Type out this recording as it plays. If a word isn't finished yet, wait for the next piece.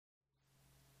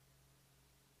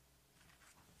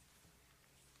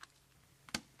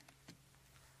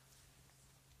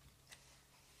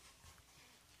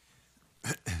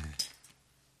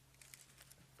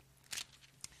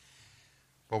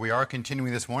Well, we are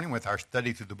continuing this morning with our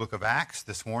study through the book of Acts.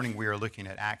 This morning we are looking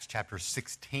at Acts chapter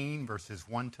 16, verses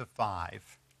 1 to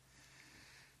 5.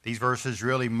 These verses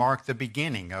really mark the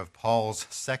beginning of Paul's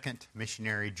second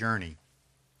missionary journey.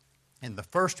 In the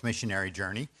first missionary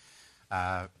journey,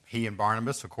 he and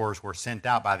Barnabas, of course, were sent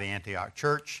out by the Antioch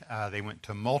church. They went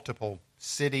to multiple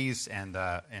cities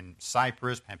in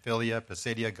Cyprus, Pamphylia,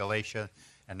 Pisidia, Galatia,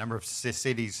 a number of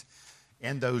cities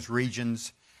in those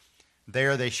regions.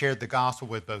 There they shared the gospel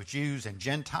with both Jews and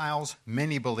Gentiles.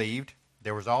 Many believed.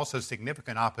 There was also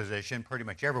significant opposition pretty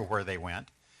much everywhere they went.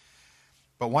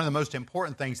 But one of the most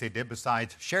important things they did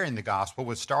besides sharing the gospel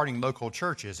was starting local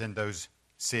churches in those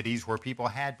cities where people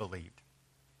had believed.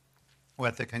 Well,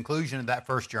 at the conclusion of that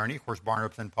first journey, of course,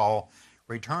 Barnabas and Paul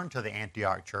returned to the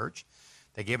Antioch church.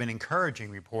 They gave an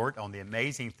encouraging report on the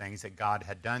amazing things that God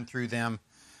had done through them,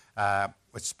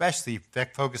 especially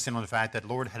focusing on the fact that the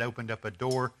Lord had opened up a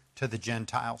door to the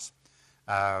Gentiles.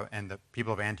 And the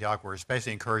people of Antioch were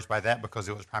especially encouraged by that because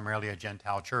it was primarily a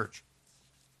Gentile church.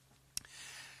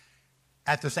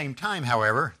 At the same time,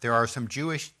 however, there are some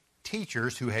Jewish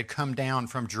teachers who had come down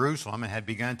from Jerusalem and had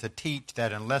begun to teach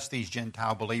that unless these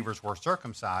Gentile believers were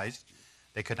circumcised,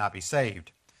 they could not be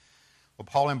saved. Well,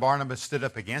 Paul and Barnabas stood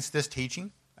up against this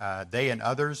teaching. They and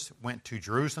others went to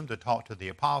Jerusalem to talk to the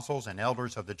apostles and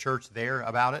elders of the church there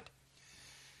about it.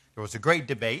 There was a great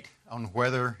debate on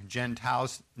whether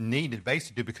Gentiles needed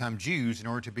basically to become Jews in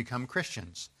order to become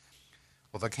Christians.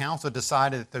 Well, the council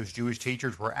decided that those Jewish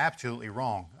teachers were absolutely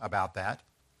wrong about that.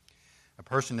 A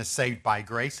person is saved by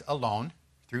grace alone,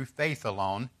 through faith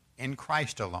alone, in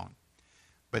Christ alone.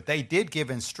 But they did give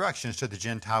instructions to the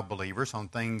Gentile believers on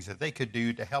things that they could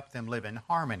do to help them live in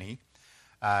harmony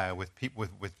with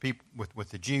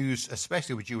the Jews,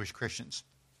 especially with Jewish Christians.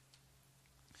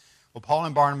 Well, Paul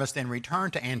and Barnabas then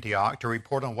returned to Antioch to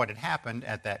report on what had happened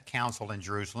at that council in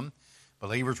Jerusalem.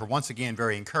 Believers were once again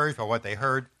very encouraged by what they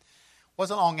heard. It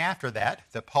wasn't long after that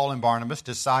Paul and Barnabas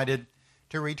decided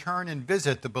to return and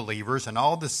visit the believers in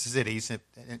all the cities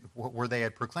where they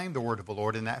had proclaimed the word of the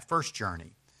Lord in that first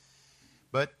journey.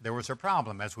 But there was a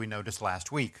problem, as we noticed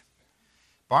last week.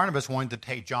 Barnabas wanted to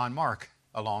take John Mark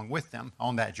along with them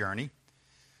on that journey.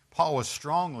 Paul was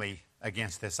strongly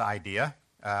against this idea.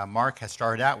 Mark had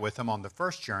started out with them on the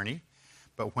first journey,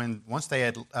 but once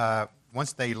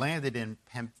they landed in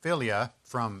Pamphylia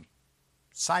from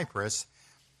Cyprus,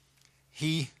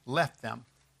 he left them.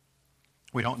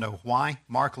 We don't know why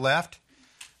Mark left,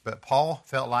 but Paul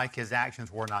felt like his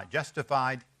actions were not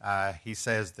justified. He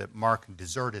says that Mark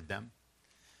deserted them.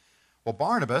 Well,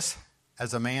 Barnabas,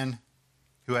 as a man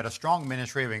who had a strong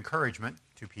ministry of encouragement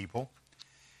to people,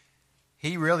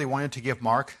 he really wanted to give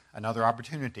Mark another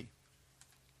opportunity.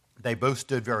 They both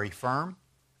stood very firm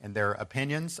in their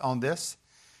opinions on this,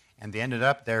 and they ended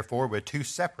up, therefore, with two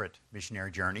separate missionary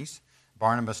journeys.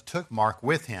 Barnabas took Mark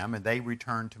with him, and they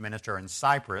returned to minister in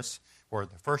Cyprus, where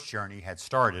the first journey had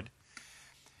started.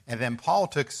 And then Paul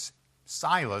took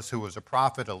Silas, who was a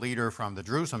prophet, a leader from the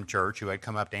Jerusalem church, who had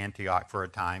come up to Antioch for a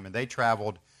time, and they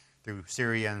traveled through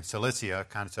Syria and Cilicia,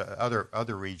 kind of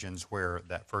other regions where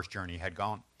that first journey had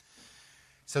gone.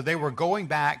 So they were going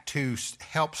back to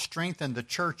help strengthen the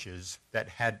churches that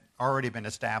had already been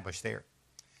established there.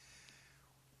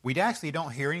 We actually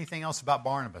don't hear anything else about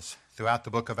Barnabas throughout the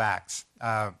book of Acts.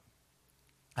 I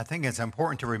think it's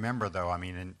important to remember, though, I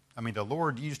mean, the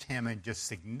Lord used him in just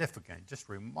significant, just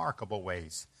remarkable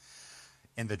ways.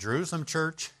 In the Jerusalem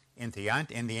church, in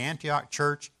the Antioch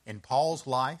church, in Paul's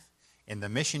life, in the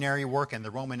missionary work in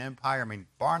the Roman Empire,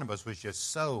 Barnabas was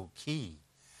just so key.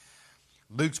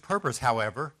 Luke's purpose,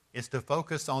 however, is to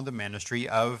focus on the ministry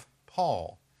of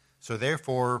Paul. So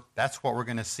therefore, that's what we're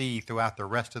going to see throughout the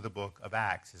rest of the book of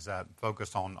Acts, is a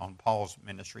focus on Paul's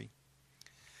ministry.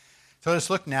 So let's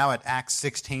look now at Acts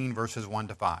 16, verses 1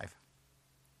 to 5.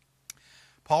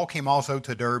 Paul came also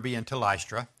to Derbe and to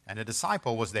Lystra, and a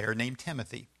disciple was there named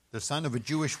Timothy, the son of a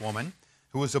Jewish woman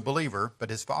who was a believer, but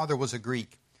his father was a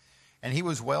Greek. And he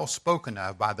was well spoken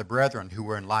of by the brethren who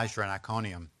were in Lystra and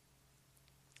Iconium.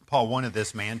 Paul wanted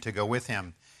this man to go with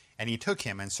him, and he took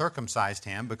him and circumcised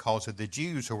him because of the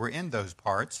Jews who were in those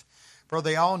parts, for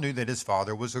they all knew that his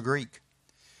father was a Greek.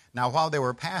 Now while they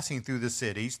were passing through the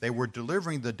cities, they were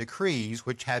delivering the decrees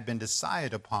which had been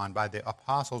decided upon by the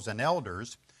apostles and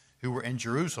elders who were in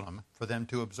Jerusalem for them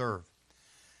to observe.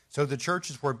 So the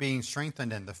churches were being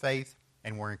strengthened in the faith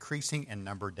and were increasing in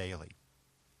number daily.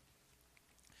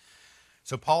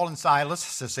 So Paul and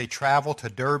Silas, as they traveled to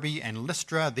Derbe and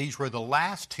Lystra, these were the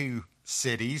last two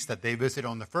cities that they visited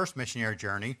on the first missionary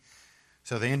journey.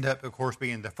 So they end up, of course,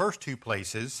 being the first two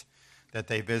places that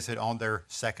they visit on their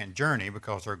second journey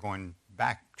because they're going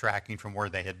backtracking from where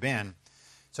they had been.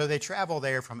 So they travel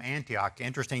there from Antioch.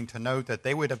 Interesting to note that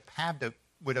they would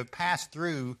have passed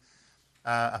through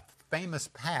a famous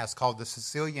pass called the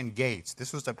Sicilian Gates.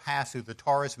 This was a pass through the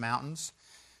Taurus Mountains,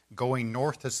 going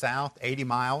north to south, 80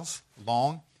 miles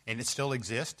long, and it still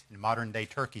exists in modern-day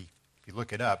Turkey. If you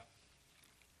look it up,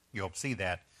 you'll see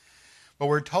that. But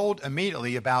we're told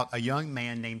immediately about a young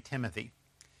man named Timothy.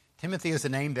 Timothy is a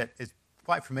name that is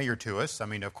quite familiar to us. I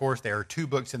mean, of course, there are 2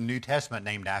 books in the New Testament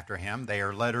named after him. They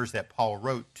are letters that Paul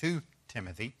wrote to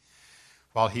Timothy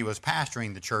while he was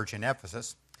pastoring the church in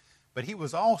Ephesus. But he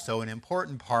was also an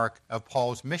important part of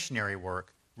Paul's missionary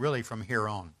work, really from here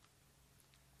on.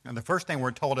 And the first thing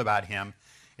we're told about him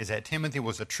is that Timothy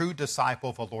was a true disciple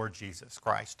of the Lord Jesus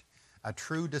Christ. A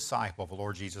true disciple of the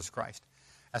Lord Jesus Christ.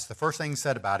 That's the first thing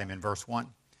said about him in verse 1.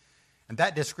 And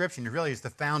that description really is the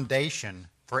foundation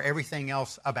for everything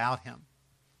else about him.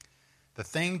 The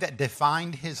thing that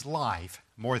defined his life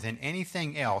more than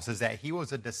anything else is that he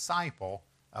was a disciple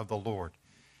of the Lord.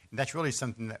 And that's really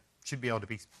something that should be able to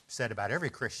be said about every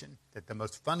Christian, that the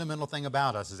most fundamental thing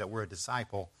about us is that we're a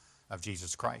disciple of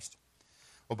Jesus Christ.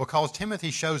 Well, because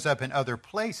Timothy shows up in other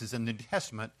places in the New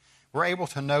Testament, we're able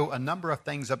to know a number of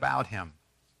things about him.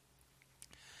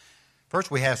 First,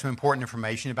 we have some important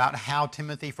information about how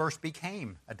Timothy first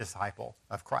became a disciple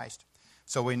of Christ.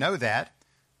 So we know that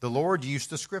the Lord used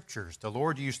the Scriptures. The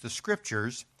Lord used the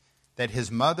Scriptures that his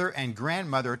mother and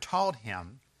grandmother taught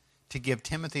him to give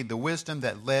Timothy the wisdom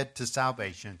that led to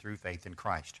salvation through faith in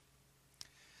Christ.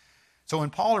 So when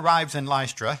Paul arrives in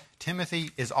Lystra,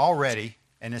 Timothy is already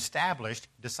an established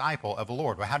disciple of the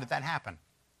Lord. Well, how did that happen?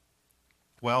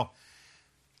 Well,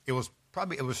 it was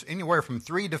anywhere from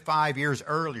 3 to 5 years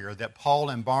earlier that Paul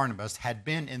and Barnabas had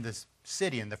been in this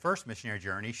city in the first missionary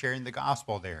journey, sharing the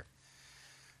gospel there.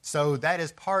 So that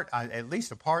is at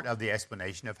least a part of the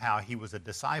explanation of how he was a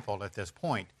disciple at this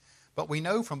point. But we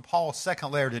know from Paul's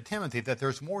second letter to Timothy that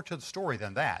there's more to the story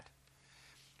than that.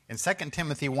 In 2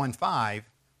 Timothy 1:5,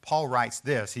 Paul writes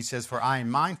this. He says, "For I am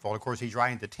mindful," of course he's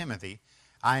writing to Timothy,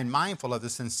 "I am mindful of the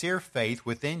sincere faith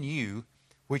within you,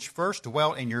 which first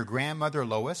dwelt in your grandmother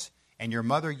Lois and your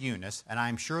mother Eunice, and I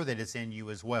am sure that it's in you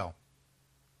as well."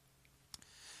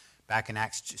 Back in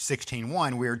Acts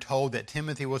 16:1, we are told that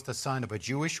Timothy was the son of a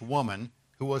Jewish woman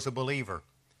who was a believer.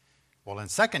 Well, in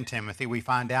 2 Timothy, we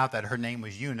find out that her name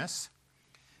was Eunice,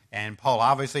 and Paul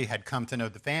obviously had come to know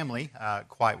the family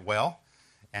quite well,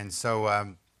 and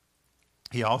so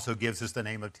he also gives us the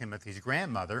name of Timothy's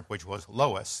grandmother, which was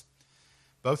Lois.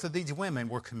 Both of these women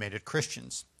were committed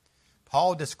Christians.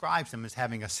 Paul describes them as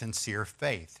having a sincere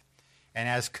faith. And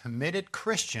as committed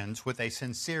Christians with a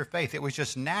sincere faith, it was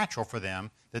just natural for them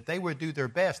that they would do their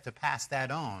best to pass that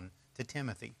on to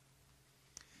Timothy.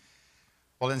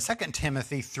 Well, in 2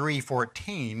 Timothy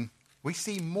 3:14, we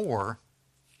see more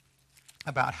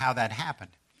about how that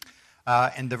happened.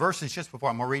 And the verses just before,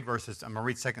 I'm going to read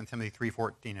 2 Timothy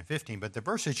 3:14 and 15, but the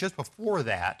verses just before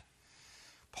that,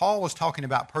 Paul was talking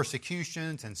about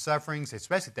persecutions and sufferings,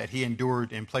 especially that he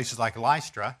endured in places like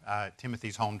Lystra,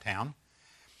 Timothy's hometown.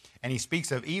 And he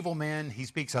speaks of evil men, he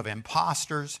speaks of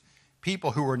imposters,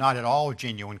 people who were not at all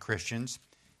genuine Christians.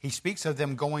 He speaks of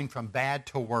them going from bad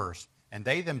to worse, and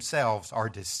they themselves are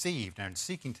deceived and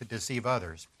seeking to deceive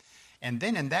others. And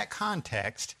then in that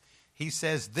context, he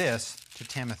says this to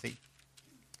Timothy: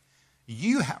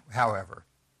 "You, however,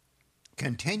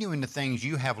 continue in the things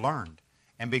you have learned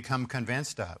and become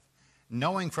convinced of,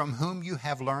 knowing from whom you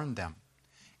have learned them,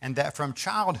 and that from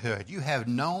childhood you have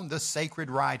known the sacred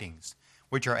writings,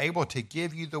 which are able to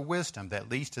give you the wisdom that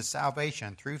leads to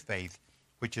salvation through faith,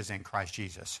 which is in Christ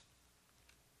Jesus."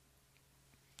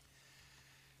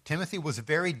 Timothy was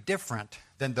very different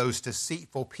than those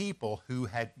deceitful people who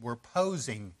were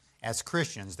posing as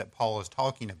Christians that Paul is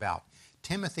talking about.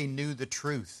 Timothy knew the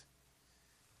truth.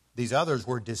 These others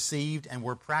were deceived and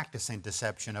were practicing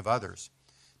deception of others.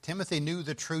 Timothy knew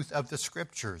the truth of the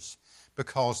Scriptures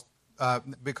because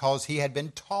he had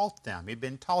been taught them. He'd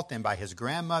been taught them by his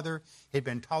grandmother. He'd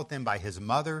been taught them by his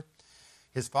mother.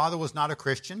 His father was not a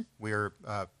Christian. We are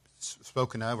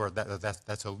spoken of, or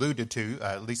that's alluded to,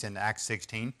 at least in Acts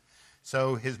 16.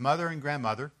 So his mother and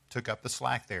grandmother took up the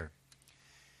slack there.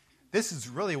 This is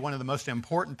really one of the most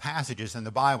important passages in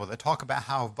the Bible that talk about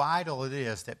how vital it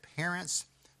is that parents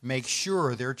make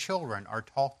sure their children are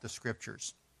taught the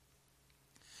Scriptures.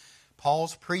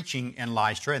 Paul's preaching in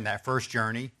Lystra in that first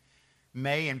journey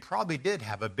may and probably did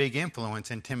have a big influence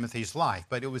in Timothy's life,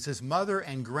 but it was his mother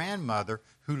and grandmother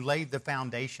who laid the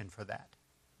foundation for that.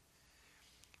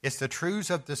 It's the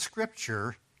truths of the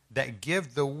Scripture that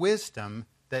give the wisdom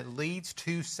that leads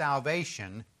to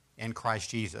salvation in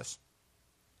Christ Jesus.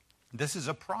 This is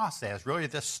a process, really,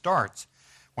 that starts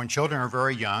when children are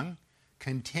very young,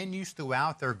 continues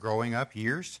throughout their growing up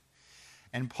years.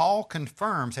 And Paul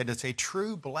confirms that it's a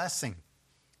true blessing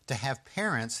to have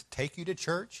parents take you to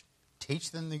church,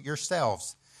 teach them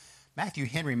yourselves. Matthew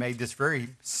Henry made this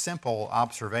very simple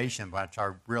observation, which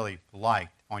I really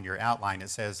liked on your outline. It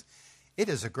says, "It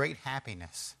is a great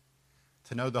happiness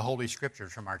to know the Holy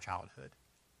Scriptures from our childhood."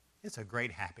 It's a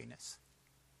great happiness.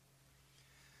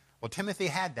 Well, Timothy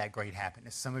had that great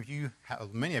happiness.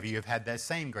 Many of you have had that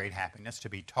same great happiness to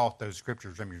be taught those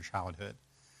Scriptures from your childhood.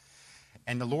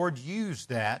 And the Lord used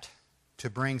that to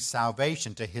bring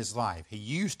salvation to his life. He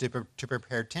used it to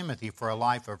prepare Timothy for a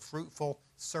life of fruitful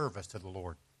service to the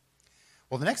Lord.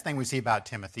 Well, the next thing we see about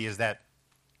Timothy is that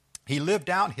he lived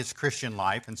out his Christian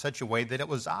life in such a way that it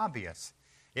was obvious.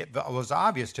 It was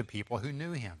obvious to people who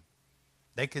knew him.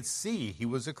 They could see he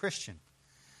was a Christian.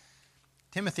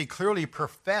 Timothy clearly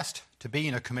professed to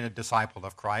being a committed disciple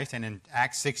of Christ, and in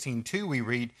Acts 16:2 we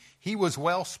read, "He was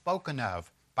well spoken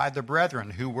of by the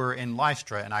brethren who were in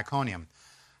Lystra and Iconium."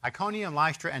 Iconium,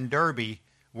 Lystra, and Derbe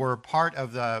were part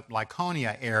of the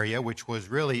Lycaonia area, which was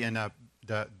really in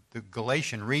the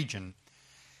Galatian region.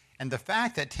 And the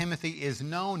fact that Timothy is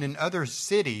known in other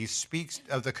cities speaks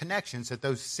of the connections that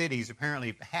those cities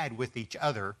apparently had with each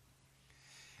other.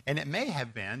 And it may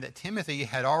have been that Timothy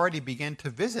had already begun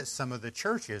to visit some of the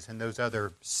churches in those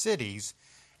other cities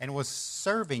and was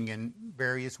serving in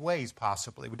various ways,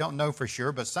 possibly. We don't know for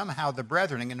sure, but somehow the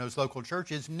brethren in those local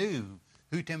churches knew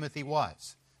who Timothy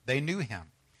was. They knew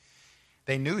him.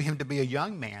 They knew him to be a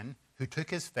young man who took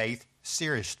his faith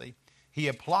seriously. He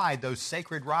applied those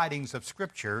sacred writings of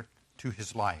Scripture to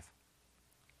his life.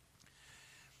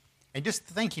 And just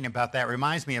thinking about that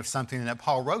reminds me of something that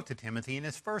Paul wrote to Timothy in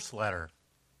his first letter.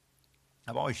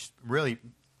 I've always really,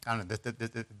 I don't know,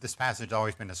 this passage has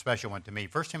always been a special one to me.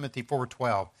 1 Timothy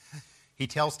 4:12, he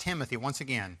tells Timothy once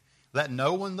again, "Let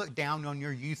no one look down on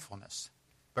your youthfulness,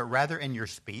 but rather in your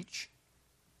speech,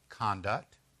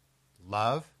 conduct,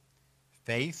 love,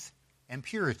 faith, and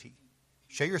purity.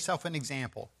 Show yourself an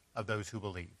example of those who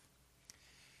believe."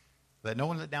 Let no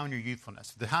one look down on your youthfulness.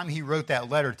 The time he wrote that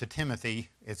letter to Timothy,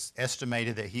 it's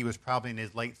estimated that he was probably in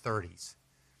his late 30s.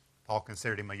 Paul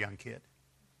considered him a young kid.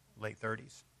 Late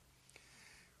 30s.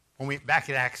 When we back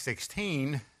at Acts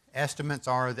 16, estimates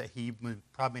are that he would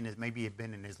probably maybe have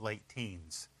been in his late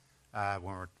teens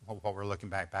while we're looking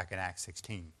back at Acts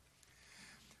 16.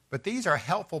 But these are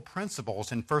helpful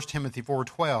principles in 1 Timothy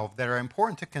 4:12 that are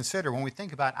important to consider when we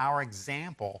think about our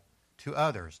example to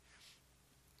others.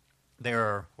 There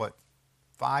are,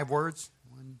 5 words?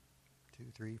 1,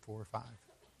 2, 3, 4, 5.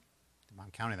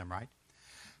 I'm counting them right.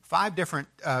 5 different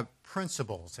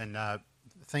principles and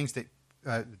things that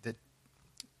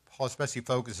Paul especially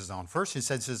focuses on. First, he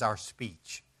says this is our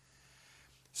speech.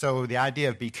 So the idea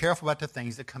of be careful about the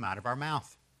things that come out of our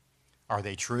mouth. Are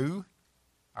they true?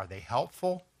 Are they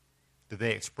helpful? Do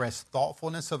they express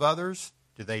thoughtfulness of others?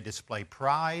 Do they display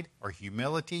pride or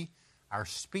humility? Our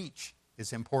speech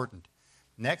is important.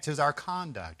 Next is our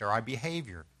conduct or our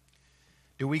behavior.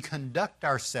 Do we conduct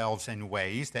ourselves in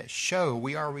ways that show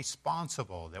we are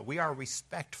responsible, that we are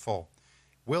respectful,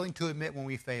 willing to admit when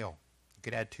we fail? You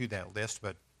could add to that list,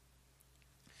 but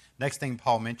next thing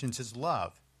Paul mentions is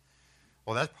love.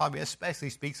 Well, that probably especially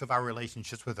speaks of our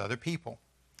relationships with other people.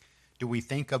 Do we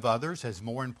think of others as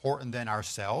more important than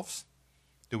ourselves?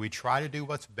 Do we try to do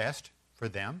what's best for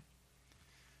them?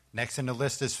 Next in the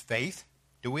list is faith.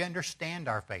 Do we understand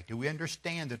our faith? Do we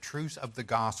understand the truths of the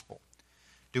gospel?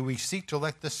 Do we seek to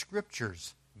let the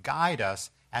Scriptures guide us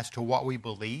as to what we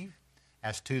believe,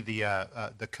 as to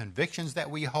the convictions that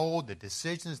we hold, the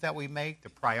decisions that we make, the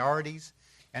priorities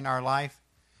in our life?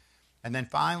 And then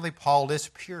finally, Paul lists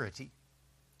purity.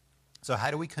 So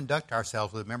how do we conduct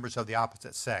ourselves with members of the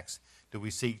opposite sex? Do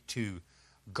we seek to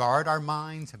guard our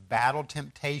minds, battle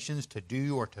temptations to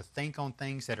do or to think on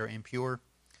things that are impure?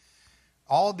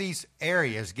 All these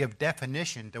areas give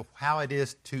definition to how it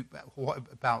is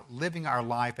about living our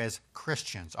life as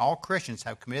Christians. All Christians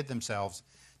have committed themselves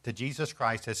to Jesus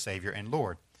Christ as Savior and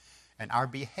Lord. And our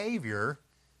behavior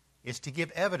is to give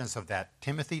evidence of that.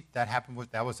 Timothy,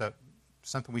 that was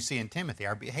something we see in Timothy.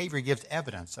 Our behavior gives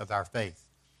evidence of our faith.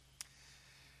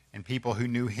 And people who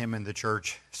knew him in the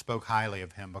church spoke highly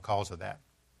of him because of that.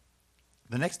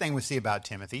 The next thing we see about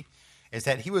Timothy is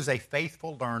that he was a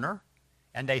faithful learner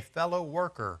and a fellow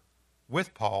worker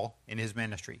with Paul in his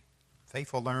ministry.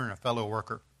 Faithful learner and a fellow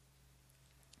worker.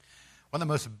 One of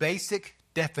the most basic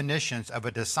definitions of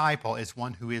a disciple is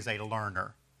one who is a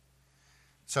learner.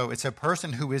 So it's a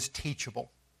person who is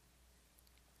teachable.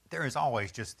 There is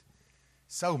always just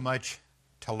so much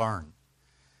to learn.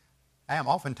 I am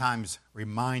oftentimes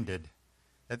reminded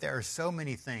that there are so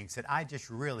many things that I just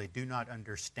really do not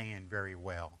understand very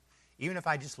well. Even if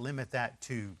I just limit that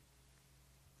to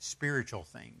spiritual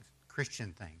things,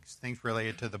 Christian things, things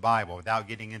related to the Bible, without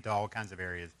getting into all kinds of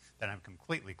areas that I'm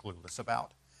completely clueless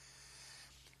about.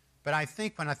 But I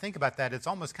think when I think about that, it's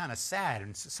almost kind of sad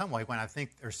in some way when I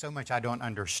think there's so much I don't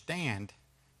understand,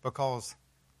 because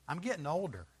I'm getting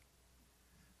older.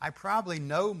 I probably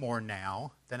know more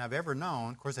now than I've ever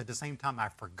known. Of course, at the same time,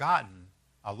 I've forgotten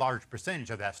a large percentage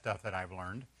of that stuff that I've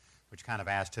learned, which kind of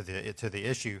adds to the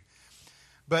issue.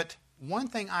 But one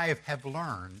thing I have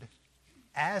learned,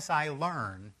 as I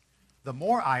learn, the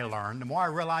more I learn, the more I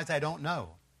realize I don't know.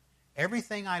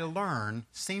 Everything I learn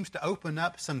seems to open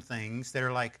up some things that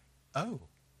are like, oh,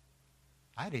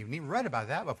 I hadn't even read about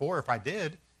that before. If I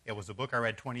did, it was a book I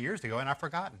read 20 years ago and I've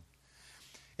forgotten.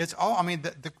 It's all, I mean,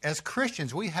 as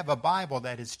Christians, we have a Bible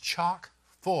that is chock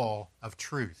full of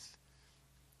truth.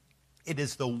 It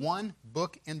is the one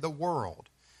book in the world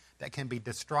that can be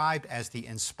described as the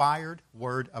inspired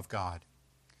Word of God.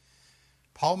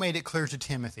 Paul made it clear to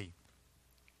Timothy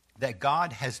that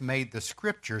God has made the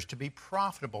Scriptures to be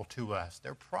profitable to us.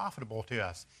 They're profitable to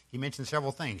us. He mentioned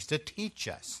several things. To teach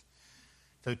us.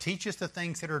 So teach us the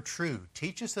things that are true.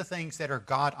 Teach us the things that are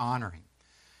God-honoring.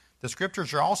 The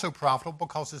Scriptures are also profitable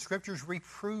because the Scriptures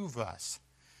reprove us.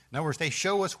 In other words, they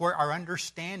show us where our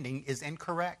understanding is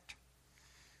incorrect.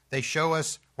 They show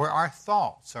us where our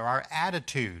thoughts or our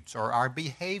attitudes or our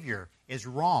behavior is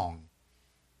wrong.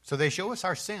 So they show us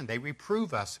our sin. They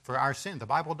reprove us for our sin. The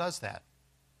Bible does that.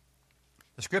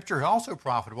 The Scripture is also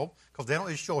profitable because they don't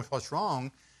just show us what's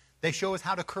wrong. They show us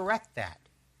how to correct that.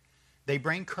 They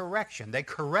bring correction. They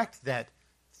correct that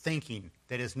thinking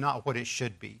that is not what it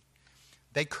should be.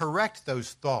 They correct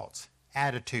those thoughts,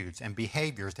 attitudes, and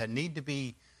behaviors that need to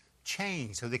be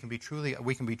changed so we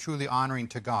can be truly honoring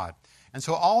to God. And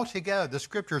so altogether, the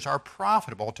Scriptures are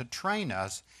profitable to train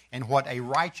us in what a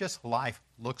righteous life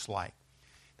looks like.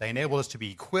 They enable us to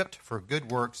be equipped for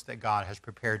good works that God has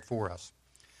prepared for us.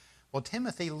 Well,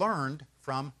 Timothy learned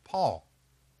from Paul.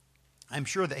 I'm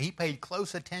sure that he paid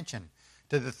close attention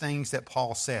to the things that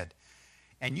Paul said.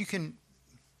 And you can,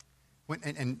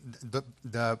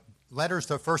 the letters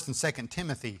to 1st and 2nd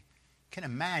Timothy, can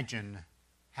imagine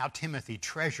how Timothy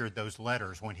treasured those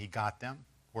letters when he got them,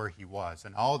 where he was,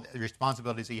 and all the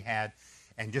responsibilities he had,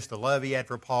 and just the love he had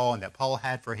for Paul and that Paul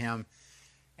had for him.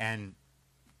 And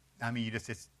I mean, you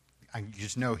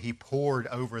just know he poured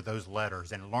over those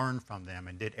letters and learned from them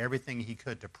and did everything he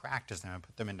could to practice them and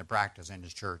put them into practice in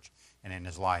his church and in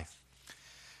his life.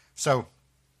 So,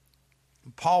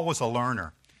 Paul was a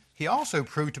learner. He also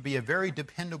proved to be a very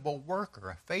dependable worker,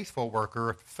 a faithful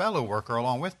worker, a fellow worker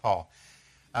along with Paul.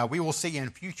 We will see in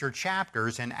future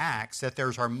chapters in Acts that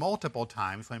there are multiple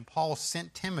times when Paul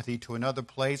sent Timothy to another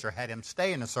place or had him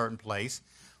stay in a certain place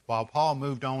while Paul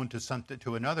moved on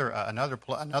to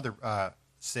another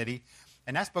city.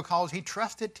 And that's because he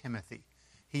trusted Timothy.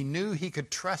 He knew he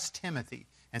could trust Timothy.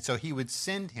 And so he would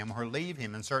send him or leave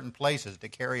him in certain places to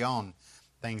carry on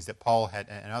things that Paul had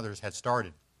and others had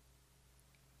started.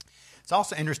 It's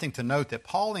also interesting to note that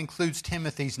Paul includes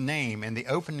Timothy's name in the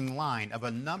opening line of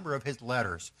a number of his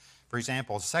letters. For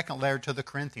example, the second letter to the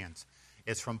Corinthians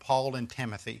is from Paul and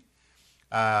Timothy.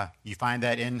 You find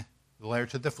that in the letter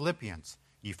to the Philippians.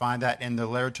 You find that in the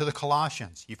letter to the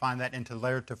Colossians. You find that in the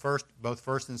letter to both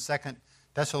 1st and 2nd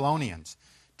Thessalonians.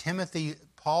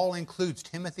 Paul includes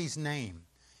Timothy's name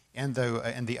in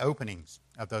the openings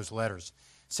of those letters.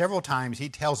 Several times he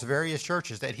tells various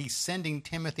churches that he's sending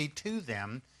Timothy to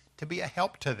them to be a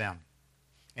help to them.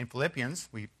 In Philippians,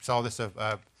 we saw this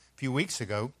a few weeks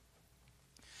ago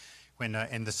when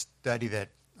in the study that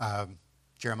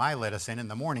Jeremiah led us in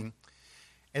the morning,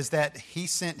 is that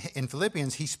in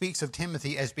Philippians, he speaks of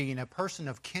Timothy as being a person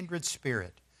of kindred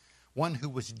spirit, one who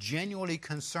was genuinely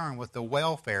concerned with the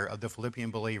welfare of the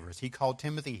Philippian believers. He called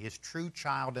Timothy his true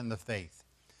child in the faith.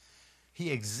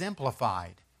 He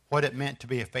exemplified what it meant to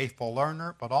be a faithful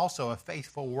learner, but also a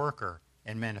faithful worker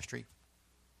in ministry.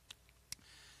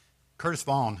 Curtis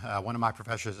Vaughan, one of my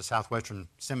professors at Southwestern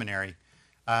Seminary,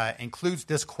 includes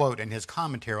this quote in his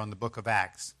commentary on the book of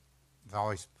Acts. I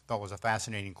always thought it was a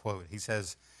fascinating quote. He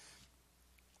says,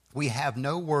 "We have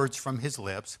no words from his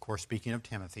lips," of course speaking of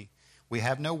Timothy, "we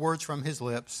have no words from his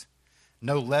lips,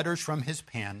 no letters from his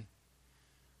pen.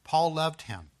 Paul loved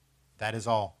him, that is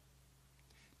all.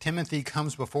 Timothy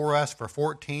comes before us for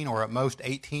 14 or at most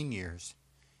 18 years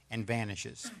and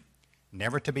vanishes,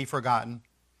 never to be forgotten,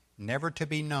 never to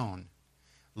be known,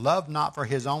 loved not for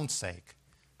his own sake,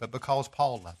 but because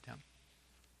Paul loved him."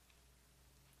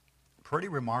 Pretty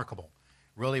remarkable,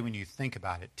 really, when you think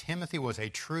about it. Timothy was a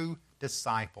true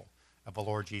disciple, of the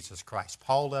Lord Jesus Christ.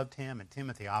 Paul loved him, and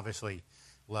Timothy obviously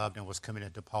loved and was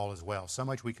committed to Paul as well. So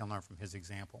much we can learn from his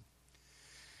example.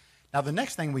 Now, the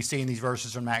next thing we see in these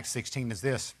verses from Acts 16 is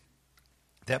this,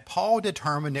 that Paul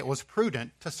determined it was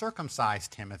prudent to circumcise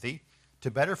Timothy to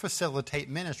better facilitate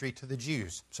ministry to the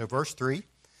Jews. So verse 3,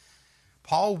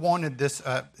 Paul wanted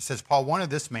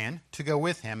this man to go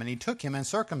with him, and he took him and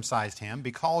circumcised him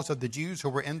because of the Jews who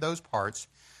were in those parts,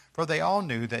 for they all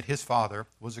knew that his father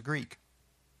was a Greek.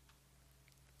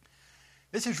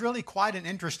 This is really quite an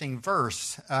interesting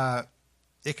verse.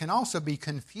 It can also be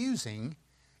confusing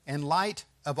in light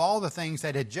of all the things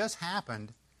that had just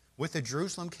happened with the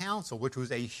Jerusalem Council, which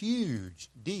was a huge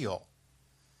deal.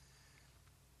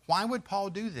 Why would Paul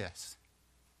do this?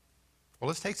 Well,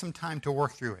 let's take some time to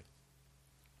work through it.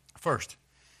 First,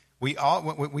 we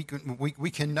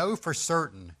can know for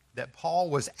certain that Paul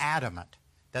was adamant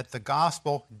that the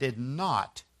gospel did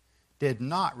not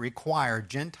require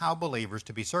Gentile believers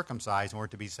to be circumcised in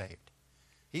order to be saved.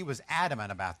 He was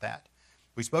adamant about that.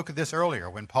 We spoke of this earlier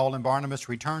when Paul and Barnabas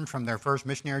returned from their first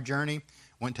missionary journey,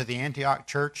 went to the Antioch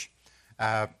church,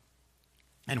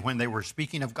 and when they were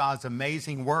speaking of God's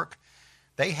amazing work,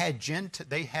 they had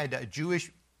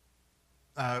Jewish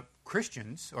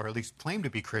Christians, or at least claimed to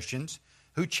be Christians,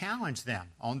 who challenged them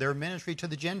on their ministry to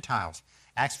the Gentiles.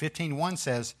 Acts 15:1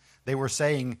 says, they were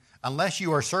saying, unless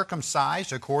you are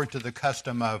circumcised according to the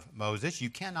custom of Moses, you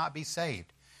cannot be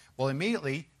saved. Well,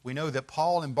 immediately we know that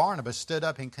Paul and Barnabas stood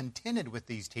up and contended with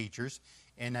these teachers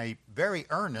in a very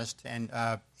earnest and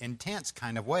intense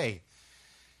kind of way.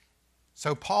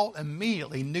 So Paul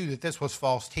immediately knew that this was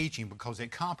false teaching because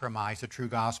it compromised the true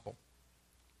gospel.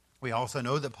 We also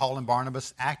know that Paul and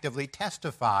Barnabas actively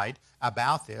testified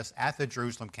about this at the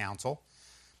Jerusalem Council.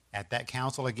 At that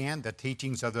council, again, the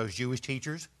teachings of those Jewish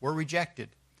teachers were rejected.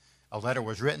 A letter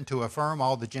was written to affirm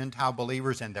all the Gentile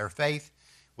believers in their faith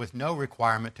with no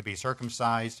requirement to be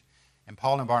circumcised. And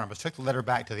Paul and Barnabas took the letter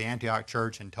back to the Antioch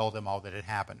church and told them all that had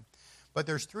happened. But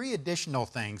there's three additional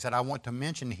things that I want to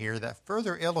mention here that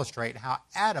further illustrate how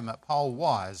adamant Paul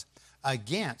was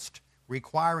against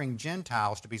requiring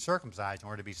Gentiles to be circumcised in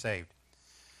order to be saved.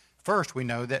 First, we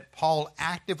know that Paul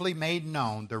actively made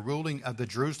known the ruling of the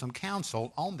Jerusalem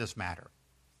Council on this matter.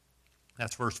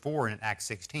 That's verse 4 in Acts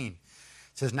 16. It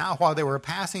says, now while they were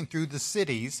passing through the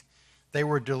cities, they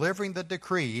were delivering the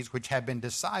decrees which had been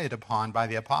decided upon by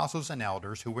the apostles and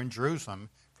elders who were in Jerusalem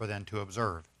for them to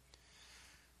observe.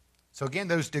 So again,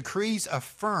 those decrees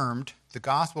affirmed the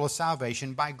gospel of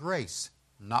salvation by grace,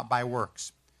 not by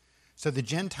works. So the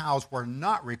Gentiles were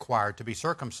not required to be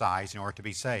circumcised in order to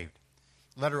be saved.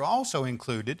 The letter also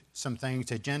included some things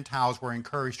that Gentiles were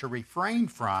encouraged to refrain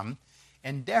from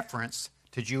in deference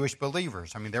to Jewish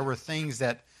believers. I mean, there were things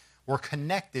that were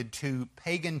connected to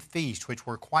pagan feasts, which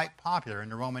were quite popular in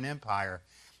the Roman Empire.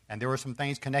 And there were some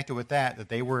things connected with that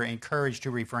they were encouraged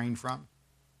to refrain from.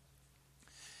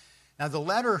 Now, the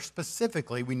letter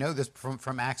specifically, we know this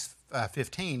from Acts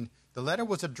 15, the letter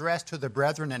was addressed to the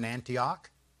brethren in Antioch,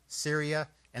 Syria,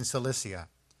 and Cilicia.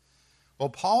 Well,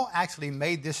 Paul actually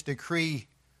made this decree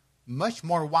much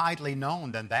more widely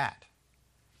known than that.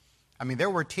 I mean, there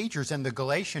were teachers in the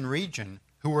Galatian region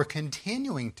who were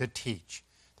continuing to teach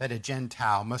that a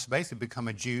Gentile must basically become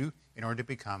a Jew in order to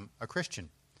become a Christian.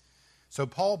 So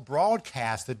Paul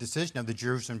broadcast the decision of the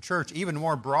Jerusalem church even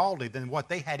more broadly than what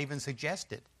they had even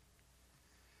suggested.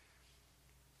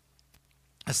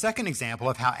 A second example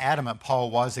of how adamant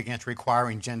Paul was against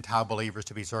requiring Gentile believers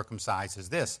to be circumcised is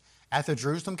this. At the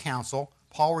Jerusalem Council,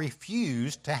 Paul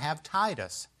refused to have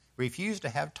Titus,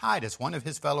 one of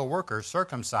his fellow workers,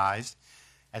 circumcised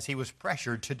as he was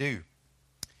pressured to do.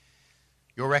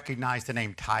 You'll recognize the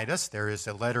name Titus. There is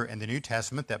a letter in the New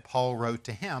Testament that Paul wrote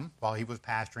to him while he was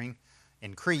pastoring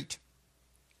in Crete.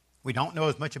 We don't know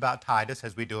as much about Titus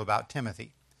as we do about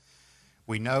Timothy.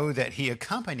 We know that he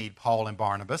accompanied Paul and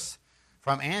Barnabas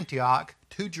from Antioch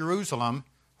to Jerusalem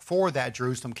for that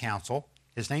Jerusalem council.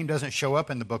 His name doesn't show up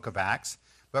in the book of Acts,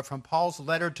 but from Paul's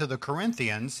letter to the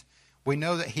Corinthians, we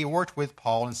know that he worked with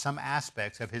Paul in some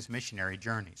aspects of his missionary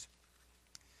journeys.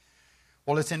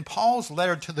 Well, it's in Paul's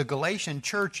letter to the Galatian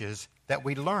churches that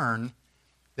we learn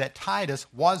that Titus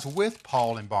was with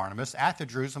Paul and Barnabas at the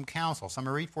Jerusalem council. So I'm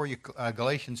going to read for you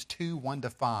Galatians 2,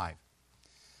 1-5.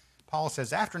 Paul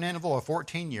says, after an interval of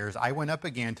 14 years, I went up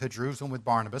again to Jerusalem with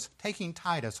Barnabas, taking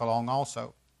Titus along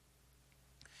also.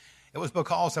 It was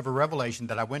because of a revelation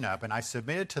that I went up, and I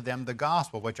submitted to them the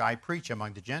gospel which I preach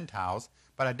among the Gentiles,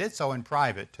 but I did so in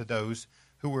private to those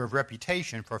who were of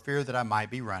reputation for fear that I might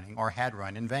be running or had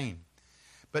run in vain.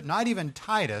 But not even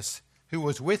Titus, who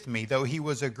was with me, though he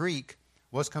was a Greek,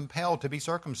 was compelled to be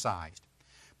circumcised.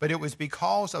 But it was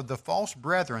because of the false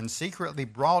brethren secretly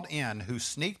brought in who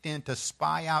sneaked in to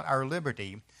spy out our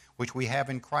liberty, which we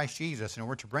have in Christ Jesus, in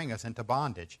order to bring us into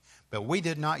bondage. But we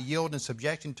did not yield in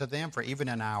subjection to them for even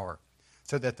an hour,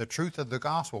 so that the truth of the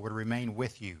gospel would remain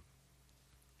with you.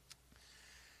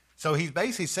 So he's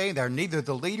basically saying there, neither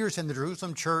the leaders in the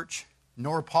Jerusalem church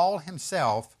nor Paul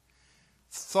himself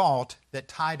thought that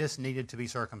Titus needed to be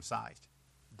circumcised.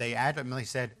 They adamantly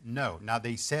said no. Now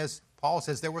Paul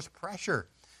says there was pressure.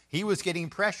 He was getting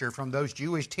pressure from those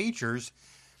Jewish teachers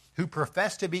who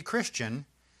professed to be Christian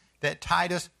that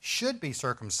Titus should be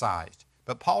circumcised.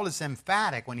 But Paul is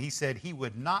emphatic when he said he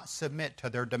would not submit to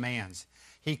their demands.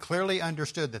 He clearly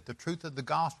understood that the truth of the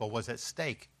gospel was at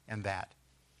stake in that.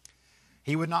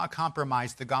 He would not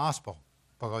compromise the gospel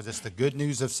because it's the good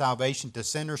news of salvation to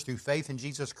sinners through faith in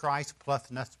Jesus Christ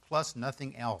plus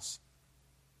nothing else.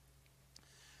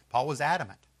 Paul was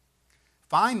adamant.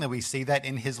 Finally, we see that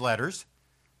in his letters,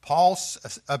 Paul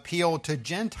appealed to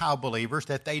Gentile believers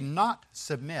that they not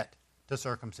submit to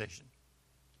circumcision.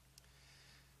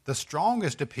 The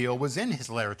strongest appeal was in his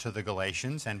letter to the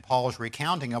Galatians, and Paul's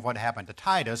recounting of what happened to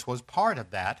Titus was part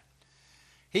of that.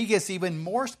 He gets even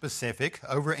more specific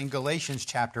over in Galatians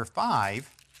chapter 5.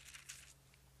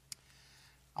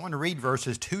 I want to read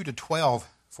verses 2 to 12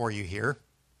 for you here,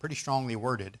 pretty strongly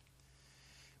worded.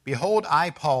 Behold,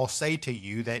 I, Paul, say to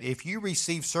you that if you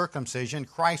receive circumcision,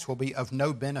 Christ will be of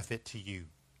no benefit to you.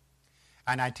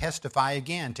 And I testify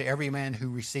again to every man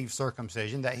who receives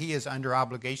circumcision that he is under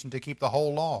obligation to keep the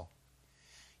whole law.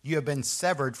 You have been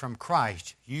severed from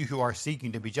Christ, you who are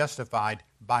seeking to be justified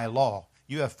by law.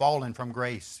 You have fallen from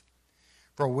grace.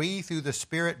 For we, through the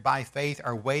Spirit by faith,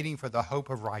 are waiting for the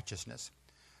hope of righteousness.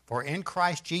 For in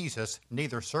Christ Jesus,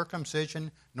 neither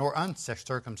circumcision nor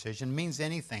uncircumcision means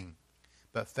anything,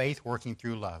 but faith working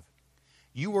through love.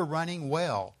 You were running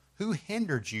well. Who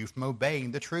hindered you from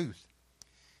obeying the truth?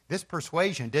 This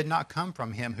persuasion did not come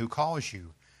from him who calls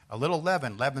you. A little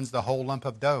leaven leavens the whole lump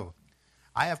of dough.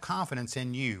 I have confidence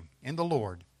in you, in the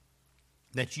Lord,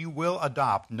 that you will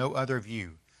adopt no other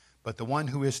view, but the one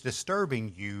who is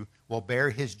disturbing you will bear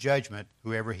his judgment,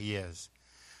 whoever he is.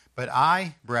 But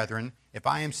I, brethren, if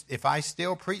I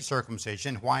still preach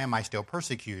circumcision, why am I still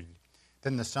persecuted?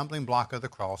 Then the stumbling block of the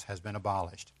cross has been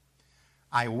abolished.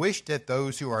 I wish that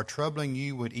those who are troubling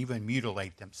you would even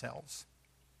mutilate themselves.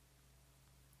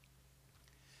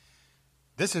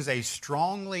 This is a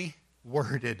strongly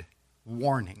worded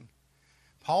warning.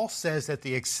 Paul says that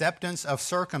the acceptance of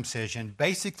circumcision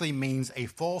basically means a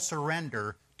full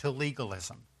surrender to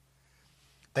legalism.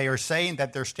 They are saying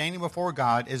that their standing before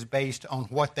God is based on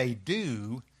what they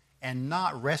do and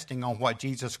not resting on what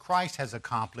Jesus Christ has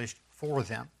accomplished for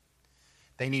them.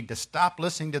 They need to stop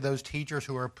listening to those teachers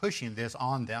who are pushing this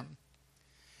on them.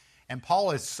 And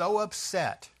Paul is so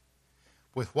upset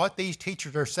with what these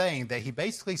teachers are saying that he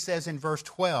basically says in verse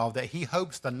 12 that he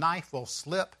hopes the knife will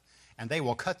slip and they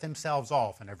will cut themselves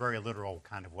off in a very literal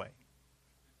kind of way.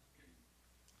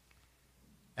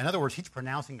 In other words, he's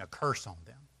pronouncing a curse on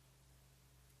them.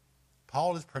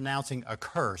 Paul is pronouncing a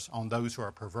curse on those who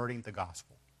are perverting the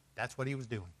gospel. That's what he was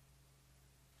doing.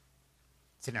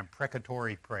 It's an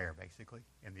imprecatory prayer, basically,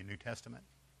 in the New Testament.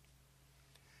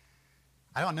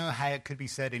 I don't know how it could be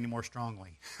said any more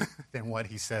strongly than what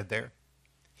he said there.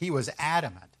 He was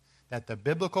adamant that the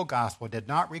biblical gospel did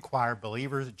not require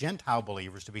Gentile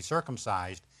believers, to be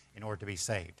circumcised in order to be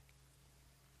saved.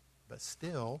 But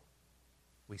still,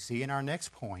 we see in our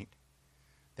next point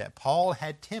that Paul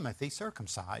had Timothy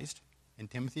circumcised, and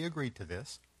Timothy agreed to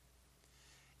this,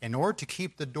 in order to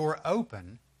keep the door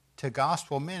open to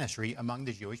gospel ministry among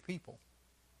the Jewish people.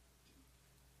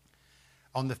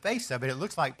 On the face of it, it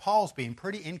looks like Paul's being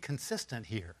pretty inconsistent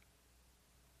here.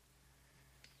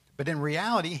 But in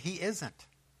reality, he isn't.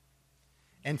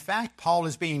 In fact, Paul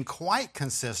is being quite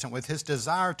consistent with his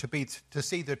desire to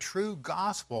see the true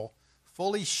gospel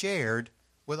fully shared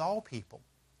with all people.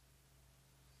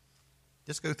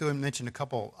 Just go through and mention a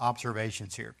couple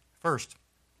observations here. First,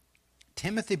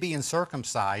 Timothy being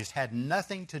circumcised had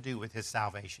nothing to do with his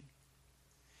salvation.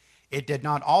 It did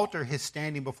not alter his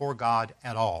standing before God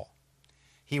at all.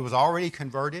 He was already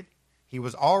converted. He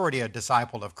was already a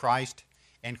disciple of Christ.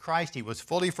 In Christ, he was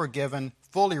fully forgiven,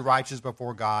 fully righteous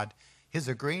before God. His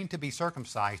agreeing to be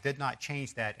circumcised did not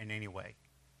change that in any way.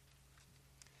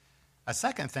 A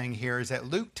second thing here is that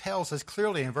Luke tells us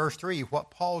clearly in verse 3 what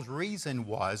Paul's reason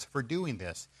was for doing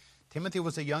this. Timothy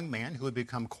was a young man who had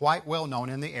become quite well known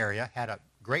in the area, had a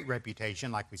great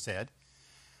reputation, like we said.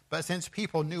 But since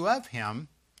people knew of him,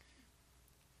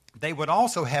 they would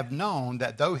also have known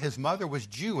that though his mother was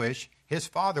Jewish, his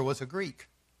father was a Greek.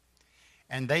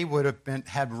 And they would have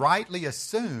had rightly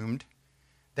assumed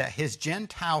that his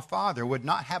Gentile father would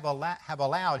not have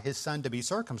allowed his son to be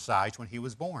circumcised when he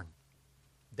was born.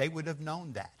 They would have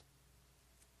known that,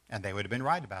 and they would have been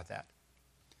right about that.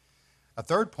 A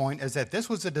third point is that this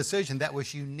was a decision that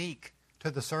was unique to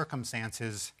the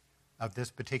circumstances of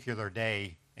this particular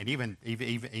day, and even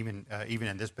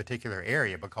in this particular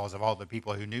area, because of all the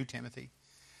people who knew Timothy.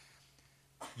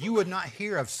 You would not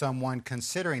hear of someone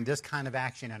considering this kind of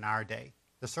action in our day.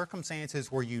 The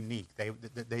circumstances were unique.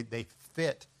 They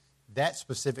fit that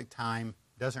specific time.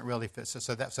 Doesn't really fit.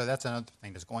 So that's another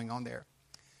thing that's going on there.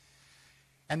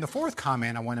 And the fourth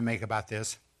comment I want to make about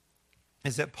this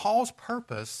is that Paul's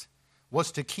purpose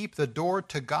was to keep the door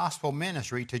to gospel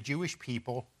ministry to Jewish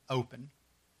people open.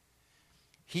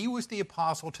 He was the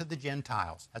apostle to the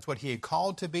Gentiles. That's what he had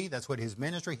called to be. That's what his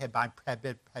ministry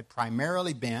had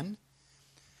primarily been.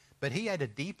 But he had a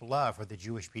deep love for the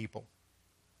Jewish people.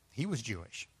 He was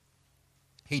Jewish.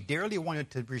 He dearly wanted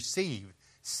to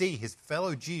see his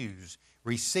fellow Jews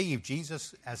receive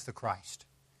Jesus as the Christ.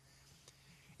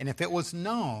 And if it was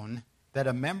known that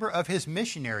a member of his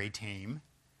missionary team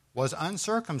was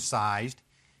uncircumcised,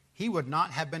 he would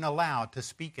not have been allowed to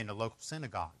speak in the local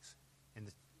synagogues in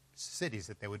the cities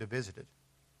that they would have visited.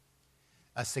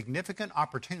 A significant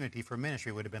opportunity for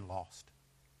ministry would have been lost.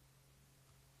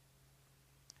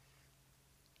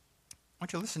 I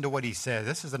want you to listen to what he said.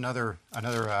 This is another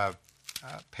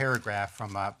paragraph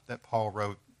from that Paul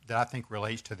wrote that I think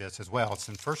relates to this as well. It's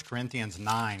in 1 Corinthians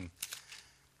 9,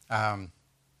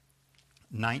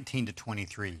 19 to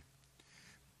 23.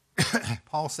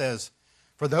 Paul says,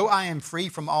 "For though I am free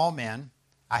from all men,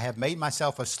 I have made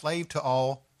myself a slave to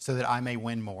all so that I may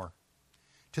win more.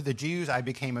 To the Jews I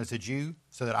became as a Jew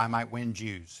so that I might win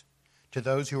Jews. To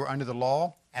those who are under the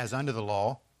law, as under the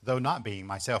law, though not being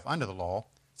myself under the law,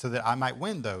 so that I might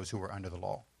win those who are under the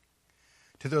law.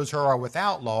 To those who are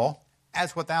without law,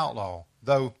 as without law,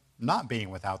 though not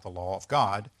being without the law of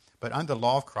God, but under the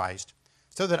law of Christ,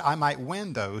 so that I might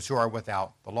win those who are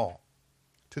without the law.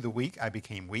 To the weak I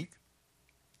became weak,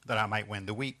 that I might win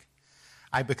the weak.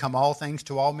 I become all things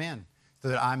to all men, so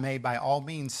that I may by all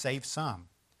means save some.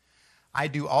 I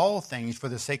do all things for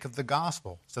the sake of the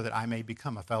gospel, so that I may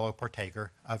become a fellow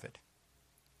partaker of it."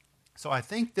 So I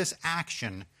think this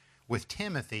action with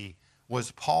Timothy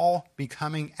was Paul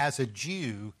becoming as a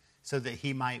Jew so that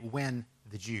he might win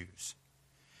the Jews.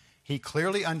 He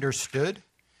clearly understood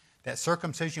that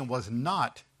circumcision was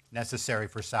not necessary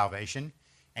for salvation,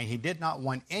 and he did not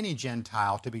want any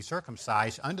Gentile to be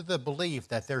circumcised under the belief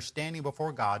that their standing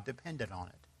before God depended on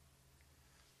it.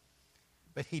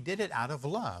 But he did it out of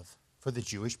love for the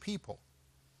Jewish people.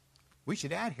 We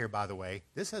should add here, by the way,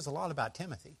 this says a lot about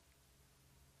Timothy.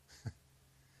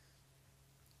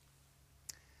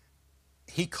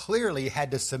 He clearly had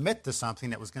to submit to something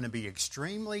that was going to be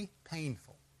extremely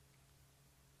painful.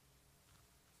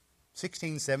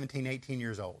 16, 17, 18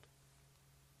 years old.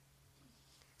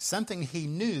 Something he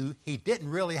knew he didn't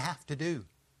really have to do.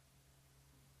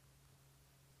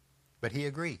 But he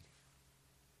agreed.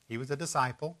 He was a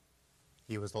disciple.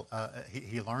 He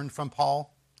learned from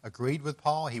Paul, agreed with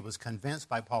Paul. He was convinced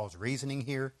by Paul's reasoning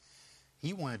here.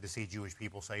 He wanted to see Jewish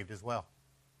people saved as well.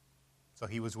 So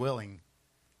he was willing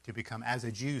to become as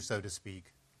a Jew, so to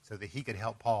speak, so that he could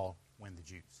help Paul win the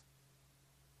Jews.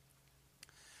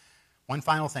 One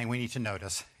final thing we need to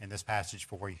notice in this passage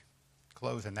before we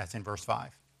close, and that's in verse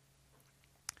 5.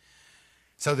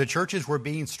 So the churches were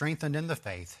being strengthened in the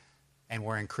faith and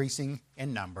were increasing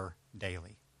in number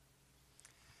daily.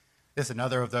 This is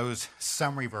another of those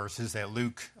summary verses that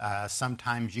Luke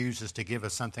sometimes uses to give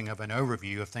us something of an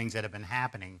overview of things that have been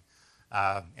happening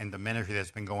in the ministry that's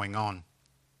been going on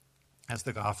as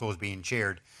the gospel is being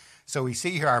shared. So we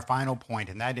see here our final point,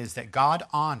 and that is that God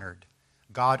honored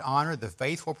the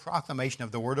faithful proclamation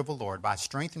of the word of the Lord by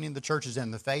strengthening the churches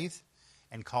in the faith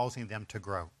and causing them to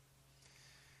grow.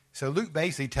 So Luke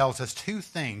basically tells us two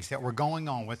things that were going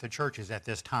on with the churches at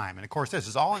this time. And of course, this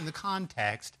is all in the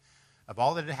context of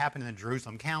all that had happened in the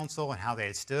Jerusalem Council and how they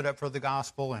had stood up for the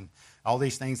gospel and all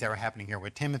these things that were happening here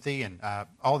with Timothy and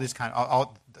how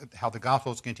the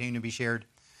gospel is continuing to be shared.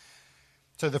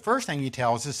 So the first thing he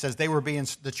tells us says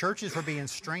the churches were being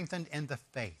strengthened in the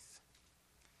faith.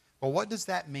 Well, what does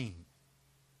that mean?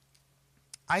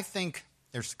 I think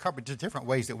there's a couple of different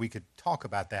ways that we could talk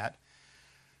about that.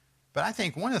 But I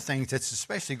think one of the things that's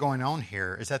especially going on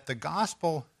here is that the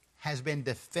gospel has been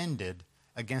defended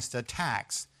against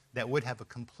attacks that would have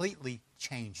completely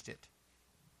changed it.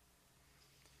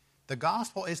 The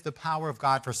gospel is the power of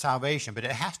God for salvation, but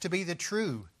it has to be the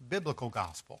true biblical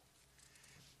gospel.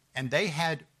 And they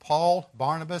had, Paul,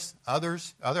 Barnabas, other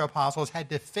apostles had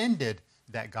defended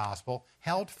that gospel,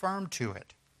 held firm to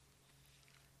it.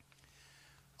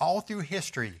 All through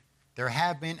history, there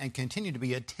have been and continue to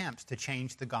be attempts to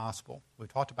change the gospel.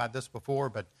 We've talked about this before,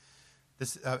 but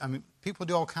people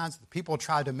do all kinds of, people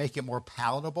try to make it more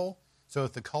palatable so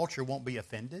that the culture won't be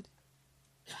offended.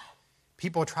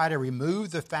 People try to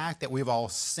remove the fact that we've all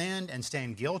sinned and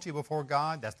stand guilty before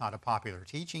God. That's not a popular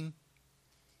teaching.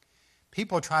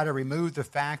 People try to remove the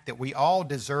fact that we all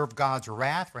deserve God's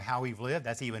wrath for how we've lived.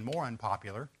 That's even more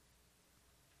unpopular,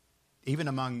 even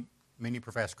among many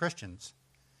professed Christians.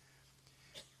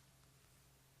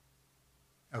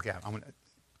 Okay, let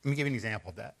me give you an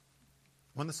example of that.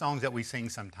 One of the songs that we sing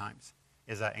sometimes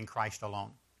is In Christ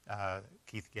Alone,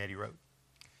 Keith Getty wrote.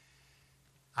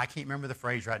 I can't remember the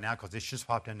phrase right now because it's just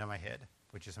popped into my head,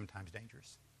 which is sometimes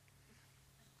dangerous.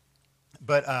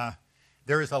 But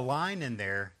there is a line in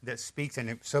there that speaks,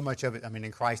 and so much of it,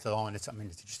 in Christ alone, it's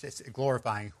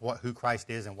glorifying who Christ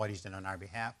is and what he's done on our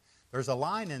behalf. There's a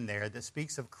line in there that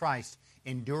speaks of Christ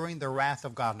enduring the wrath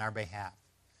of God on our behalf.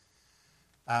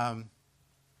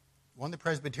 One of the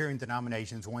Presbyterian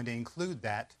denominations wanted to include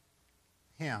that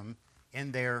hymn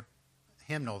in their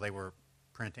hymnal they were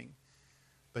printing.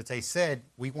 But they said,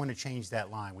 we want to change that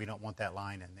line. We don't want that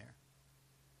line in there.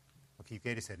 Well, Keith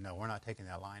Getty said, no, we're not taking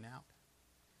that line out.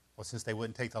 Well, since they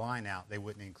wouldn't take the line out, they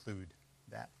wouldn't include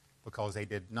that because they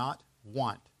did not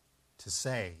want to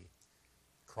say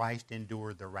Christ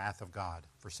endured the wrath of God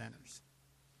for sinners.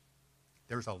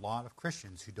 There's a lot of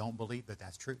Christians who don't believe that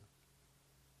that's true.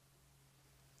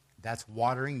 That's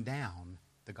watering down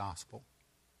the gospel.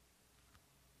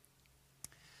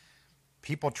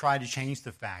 People try to change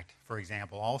the fact, for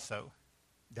example, also,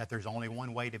 that there's only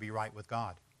one way to be right with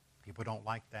God. People don't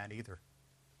like that either.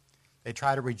 They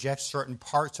try to reject certain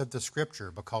parts of the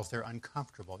Scripture because they're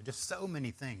uncomfortable. Just so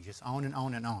many things, just on and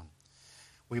on and on.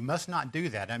 We must not do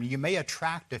that. You may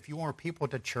attract a few more people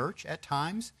to church at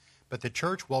times, but the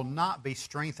church will not be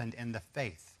strengthened in the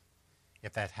faith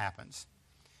if that happens.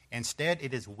 Instead,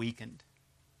 it is weakened.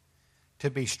 To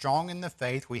be strong in the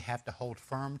faith, we have to hold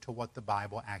firm to what the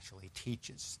Bible actually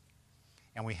teaches.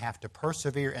 And we have to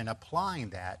persevere in applying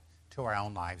that to our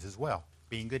own lives as well,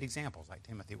 being good examples like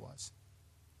Timothy was.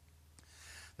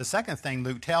 The second thing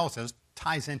Luke tells us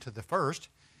ties into the first.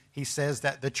 He says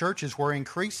that the churches were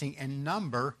increasing in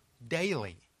number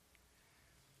daily,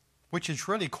 which is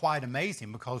really quite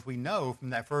amazing because we know from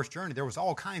that first journey there was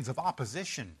all kinds of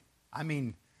opposition.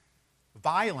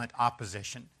 Violent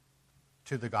opposition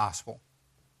to the gospel.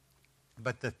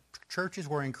 But the churches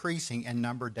were increasing in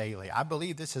number daily. I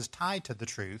believe this is tied to the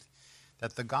truth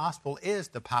that the gospel is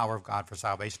the power of God for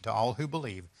salvation to all who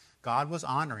believe. God was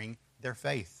honoring their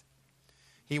faith.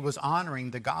 He was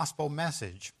honoring the gospel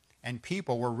message, and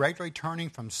people were regularly turning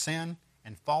from sin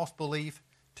and false belief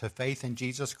to faith in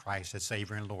Jesus Christ as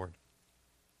Savior and Lord.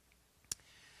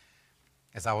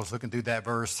 As I was looking through that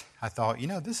verse, I thought,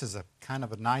 this is a kind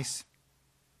of a nice,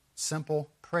 simple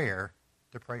prayer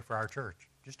to pray for our church.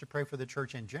 Just to pray for the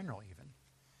church in general even.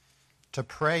 To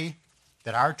pray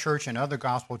that our church and other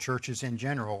gospel churches in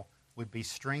general would be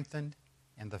strengthened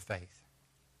in the faith.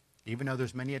 Even though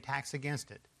there's many attacks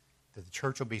against it, that the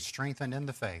church will be strengthened in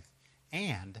the faith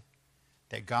and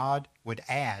that God would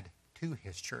add to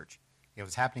his church. It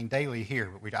was happening daily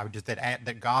here, but I would just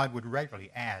that God would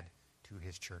regularly add to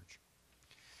his church.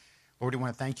 Lord, we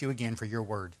want to thank you again for your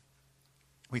word.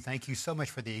 We thank you so much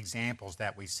for the examples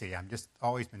that we see. I've just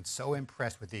always been so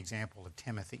impressed with the example of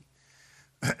Timothy.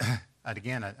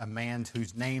 Again, a man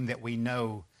whose name that we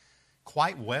know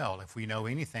quite well. If we know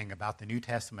anything about the New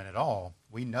Testament at all,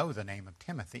 we know the name of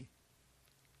Timothy.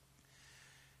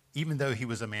 Even though he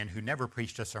was a man who never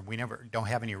preached a sermon, we don't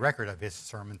have any record of his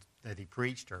sermons that he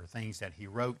preached or things that he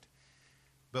wrote.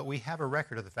 But we have a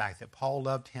record of the fact that Paul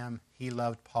loved him, he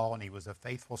loved Paul, and he was a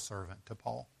faithful servant to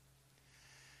Paul.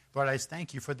 Lord, I just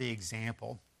thank you for the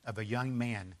example of a young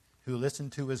man who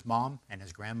listened to his mom and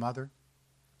his grandmother,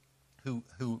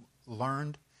 who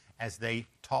learned as they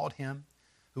taught him,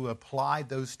 who applied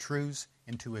those truths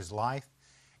into his life,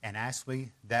 and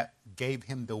actually that gave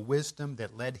him the wisdom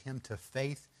that led him to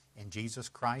faith in Jesus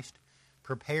Christ,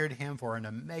 prepared him for an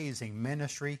amazing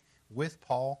ministry with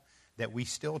Paul that we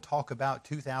still talk about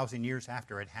 2,000 years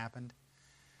after it happened.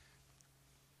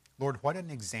 Lord, what an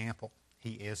example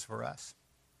he is for us.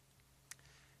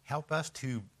 Help us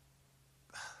to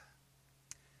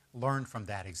learn from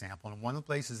that example. And one of the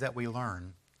places that we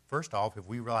learn, first off, if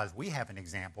we realize we have an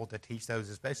example to teach those,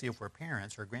 especially if we're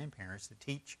parents or grandparents, to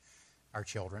teach our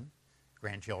children,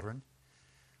 grandchildren.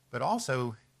 But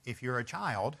also, if you're a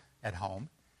child at home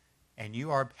and you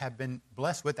have been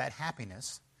blessed with that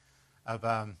happiness of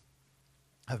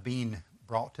being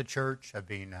brought to church, of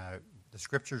being the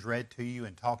scriptures read to you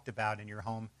and talked about in your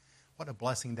home, what a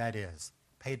blessing that is.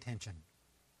 Pay attention.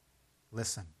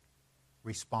 Listen.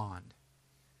 Respond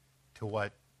to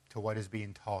what is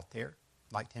being taught there,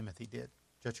 like Timothy did.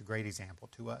 Such a great example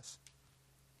to us.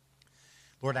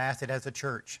 Lord, I ask that as a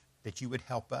church that you would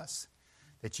help us,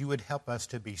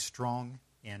 to be strong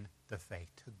in the faith,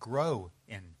 to grow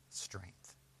in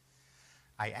strength.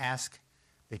 I ask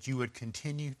that you would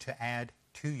continue to add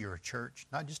to your church,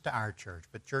 not just to our church,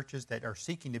 but churches that are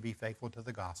seeking to be faithful to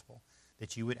the gospel,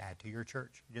 that you would add to your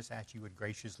church. I just ask you would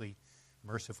graciously,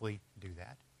 mercifully do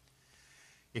that.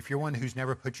 If you're one who's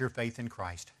never put your faith in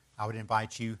Christ, I would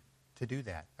invite you to do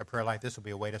that. A prayer like this will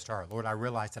be a way to start. Lord, I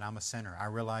realize that I'm a sinner. I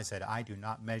realize that I do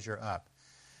not measure up.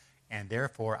 And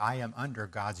therefore, I am under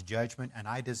God's judgment, and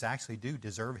I actually do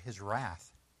deserve his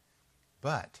wrath.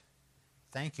 But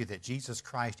thank you that Jesus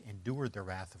Christ endured the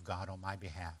wrath of God on my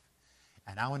behalf.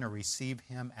 And I want to receive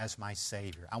him as my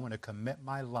Savior. I want to commit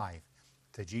my life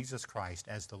to Jesus Christ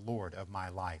as the Lord of my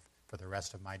life for the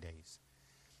rest of my days.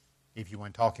 If you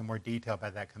want to talk in more detail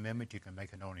about that commitment, you can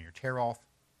make a note on your tear-off,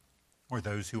 or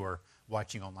those who are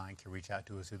watching online can reach out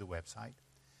to us through the website.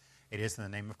 It is in the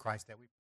name of Christ that we